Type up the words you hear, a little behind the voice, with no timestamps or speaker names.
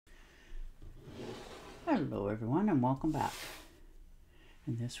Hello everyone and welcome back.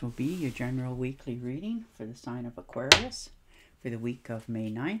 And this will be your general weekly reading for the sign of Aquarius for the week of May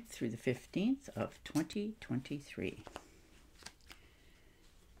 9th through the 15th of 2023.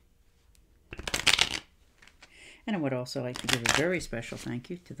 And I would also like to give a very special thank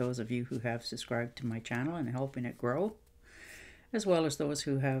you to those of you who have subscribed to my channel and helping it grow, as well as those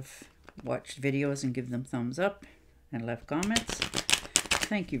who have watched videos and give them thumbs up and left comments.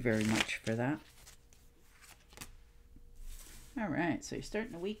 Thank you very much for that. All right, so you're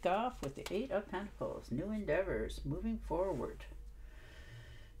starting the week off with the Eight of Pentacles, new endeavors, moving forward.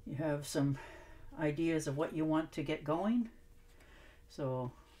 You have some ideas of what you want to get going.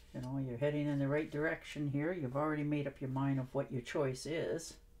 So, you know, you're heading in the right direction here. You've already made up your mind of what your choice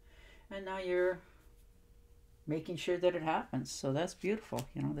is. And now you're making sure that it happens. So that's beautiful.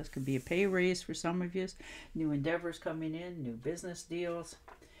 You know, this could be a pay raise for some of you. New endeavors coming in, new business deals.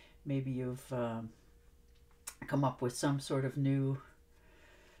 Maybe you've come up with some sort of new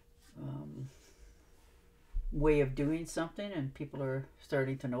way of doing something and people are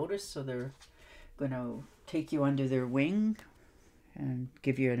starting to notice, so they're going to take you under their wing and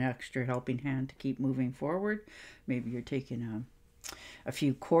give you an extra helping hand to keep moving forward. Maybe you're taking a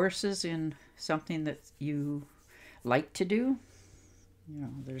few courses in something that you like to do. You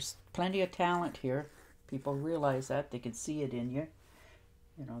know, there's plenty of talent here. People realize that. They can see it in you.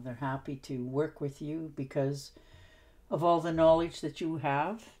 You know, they're happy to work with you because of all the knowledge that you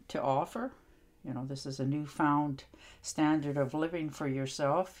have to offer. You know, this is a newfound standard of living for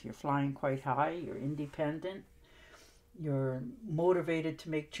yourself. You're flying quite high. You're independent. You're motivated to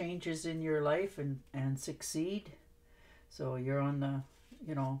make changes in your life and succeed. So you're on the,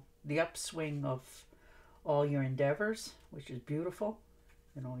 you know, the upswing of all your endeavors, which is beautiful.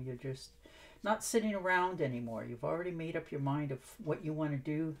 You know, you're just not sitting around anymore. You've already made up your mind of what you want to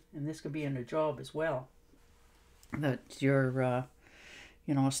do, and this could be in a job as well. That you're,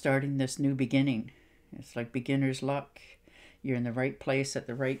 you know, starting this new beginning. It's like beginner's luck. You're in the right place at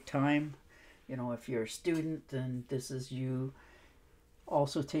the right time. You know, if you're a student, then this is you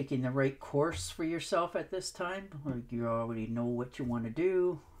also taking the right course for yourself at this time. Or you already know what you want to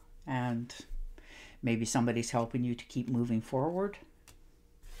do, and maybe somebody's helping you to keep moving forward.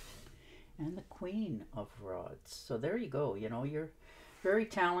 And the Queen of Rods. So there you go. You know, you're very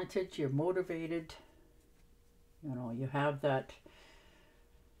talented. You're motivated. You know, you have that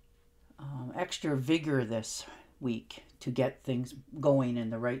extra vigor this week to get things going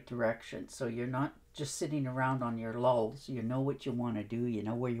in the right direction. So you're not just sitting around on your lulls. You know what you want to do. You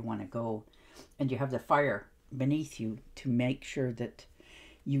know where you want to go. And you have the fire beneath you to make sure that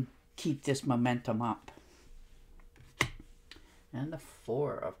you keep this momentum up. And the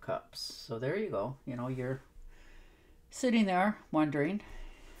Four of Cups. So there you go. You know, you're sitting there wondering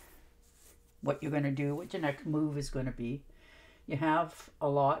what you're going to do, what your next move is going to be. You have a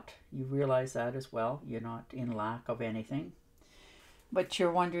lot. You realize that as well. You're not in lack of anything. But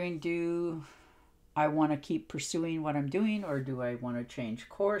you're wondering, do I want to keep pursuing what I'm doing, or do I want to change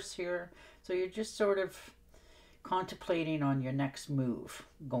course here? So you're just sort of contemplating on your next move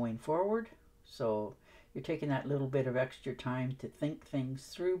going forward. So you're taking that little bit of extra time to think things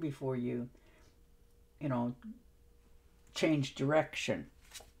through before you, you know, change direction.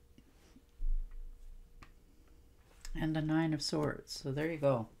 And the Nine of Swords. So there you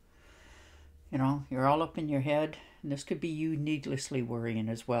go. You know, you're all up in your head. And this could be you needlessly worrying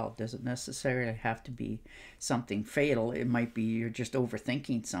as well. It doesn't necessarily have to be something fatal. It might be you're just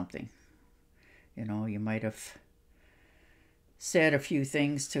overthinking something. You know, you might have said a few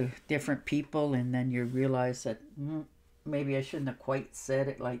things to different people, and then you realize that maybe I shouldn't have quite said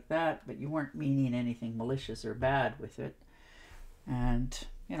it like that, but you weren't meaning anything malicious or bad with it. And,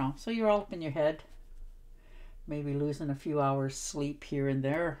 you know, so you're all up in your head. Maybe losing a few hours sleep here and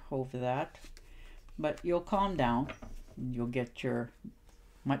there over that. But you'll calm down. And you'll get your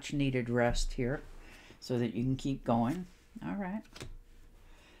much needed rest here so that you can keep going. All right.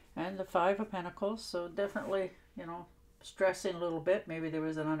 And the Five of Pentacles. So definitely, you know, stressing a little bit. Maybe there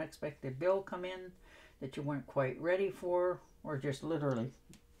was an unexpected bill come in that you weren't quite ready for, or just literally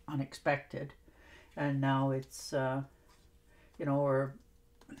unexpected. And now it's, you know, or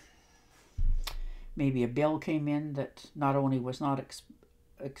maybe a bill came in that not only was not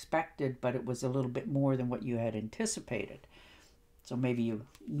expected, but it was a little bit more than what you had anticipated. So maybe you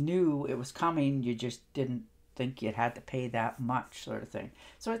knew it was coming, you just didn't think you had to pay that much, sort of thing.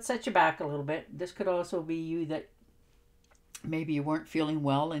 So it set you back a little bit. This could also be you that maybe you weren't feeling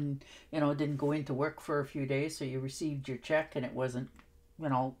well and, you know, didn't go into work for a few days, so you received your check and it wasn't, you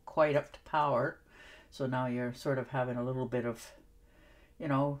know, quite up to power. So now you're sort of having a little bit of, you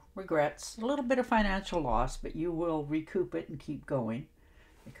know, regrets, a little bit of financial loss, but you will recoup it and keep going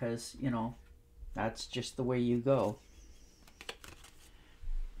because, you know, that's just the way you go.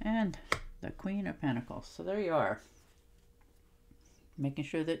 And the Queen of Pentacles. So there you are. Making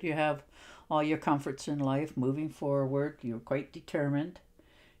sure that you have all your comforts in life, moving forward. You're quite determined.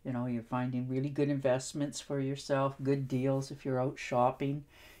 You know, you're finding really good investments for yourself, good deals if you're out shopping.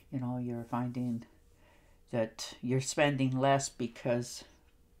 You know, you're finding that you're spending less because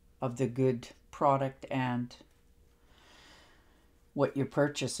of the good product, and what you're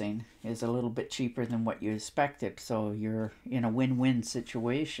purchasing is a little bit cheaper than what you expected. So you're in a win-win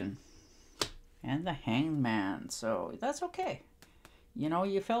situation. And the Hangman. So that's okay. You know,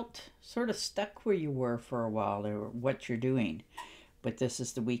 you felt sort of stuck where you were for a while, or what you're doing. But this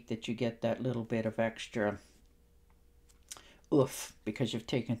is the week that you get that little bit of extra oof, because you've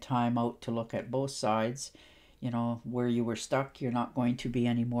taken time out to look at both sides. You know, where you were stuck, you're not going to be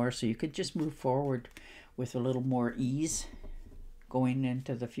anymore. So you could just move forward with a little more ease going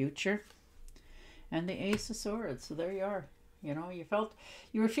into the future. And the Ace of Swords. So there you are. You know,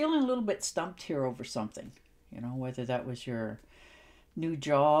 you were feeling a little bit stumped here over something. You know, whether that was your new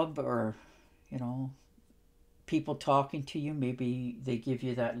job or, you know, people talking to you. Maybe they give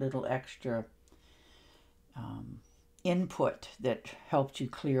you that little extra input that helped you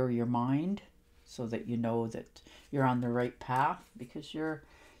clear your mind, so that you know that you're on the right path, because you're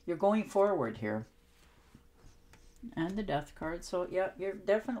going forward here. And the Death card. So yeah, you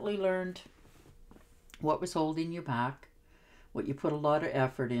definitely learned what was holding you back, what you put a lot of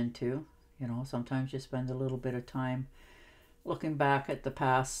effort into. You know, sometimes you spend a little bit of time looking back at the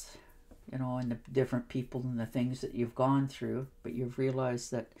past, you know, and the different people and the things that you've gone through, but you've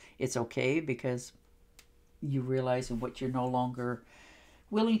realized that it's okay, because you realize what you're no longer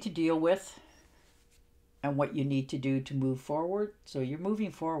willing to deal with and what you need to do to move forward. So you're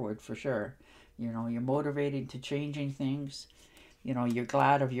moving forward for sure. You know, you're motivated to changing things. You know, you're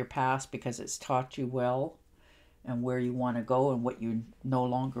glad of your past because it's taught you well and where you want to go and what you no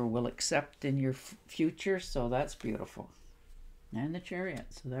longer will accept in your future. So that's beautiful. And the Chariot.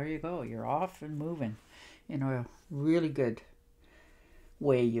 So there you go. You're off and moving in a really good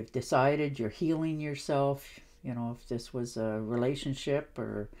way. You've decided you're healing yourself. You know, if this was a relationship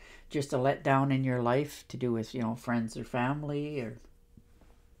or just a letdown in your life to do with, you know, friends or family, or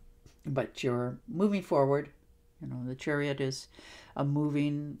but you're moving forward. You know, the Chariot is a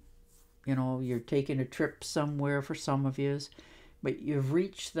moving, you know, you're taking a trip somewhere for some of you, but you've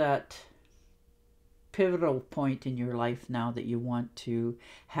reached that pivotal point in your life now that you want to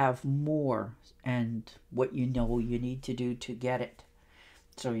have more, and what you know you need to do to get it.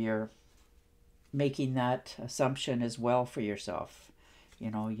 So you're making that assumption as well for yourself. You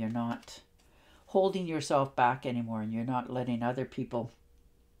know, you're not holding yourself back anymore, and you're not letting other people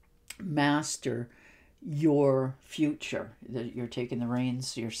master your future. That you're taking the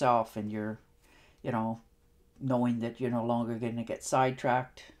reins yourself, and you're, you know, knowing that you're no longer going to get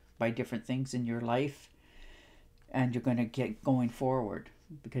sidetracked by different things in your life, and you're going to get going forward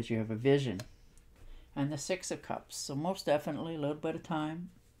because you have a vision. And the Six of Cups. So most definitely a little bit of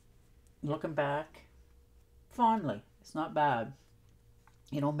time looking back fondly. It's not bad.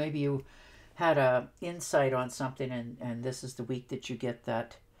 You know, maybe you had a insight on something, and this is the week that you get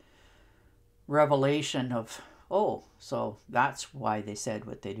that revelation of, oh, so that's why they said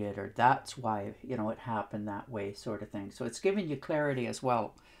what they did, or that's why, you know, it happened that way, sort of thing. So it's giving you clarity as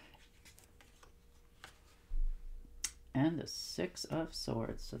well. And the Six of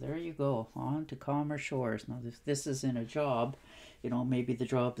Swords. So there you go, on to calmer shores. Now, if this is in a job, you know, maybe the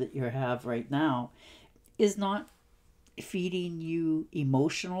job that you have right now is not feeding you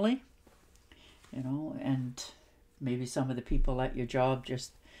emotionally, you know, and maybe some of the people at your job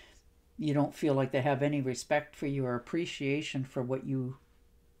just, you don't feel like they have any respect for you or appreciation for what you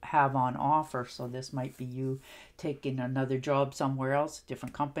have on offer. So this might be you taking another job somewhere else,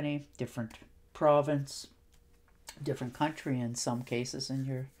 different company, different province, different country in some cases, and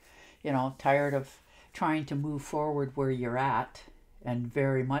you're, you know, tired of trying to move forward where you're at, and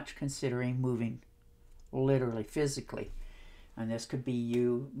very much considering moving literally physically. And this could be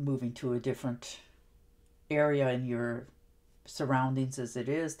you moving to a different area in your surroundings as it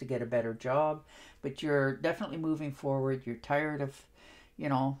is to get a better job, but you're definitely moving forward. You're tired of, you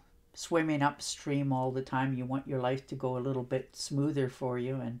know, swimming upstream all the time. You want your life to go a little bit smoother for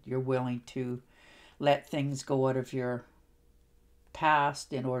you, and you're willing to let things go out of your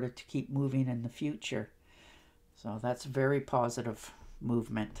past in order to keep moving in the future. So that's very positive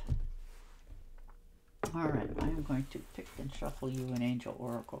movement. All right, I'm going to pick and shuffle you an Angel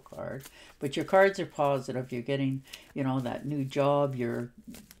Oracle card. But your cards are positive. You're getting, you know, that new job. You're,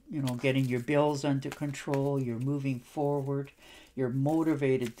 you know, getting your bills under control. You're moving forward. You're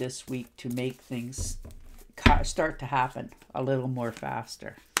motivated this week to make things start to happen a little more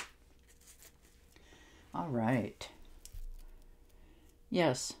faster. All right.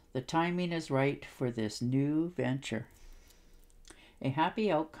 Yes, the timing is right for this new venture. A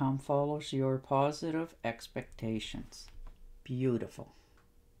happy outcome follows your positive expectations. Beautiful.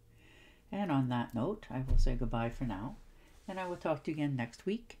 And on that note, I will say goodbye for now, and I will talk to you again next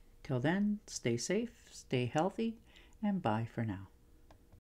week. Till then, stay safe, stay healthy, and bye for now.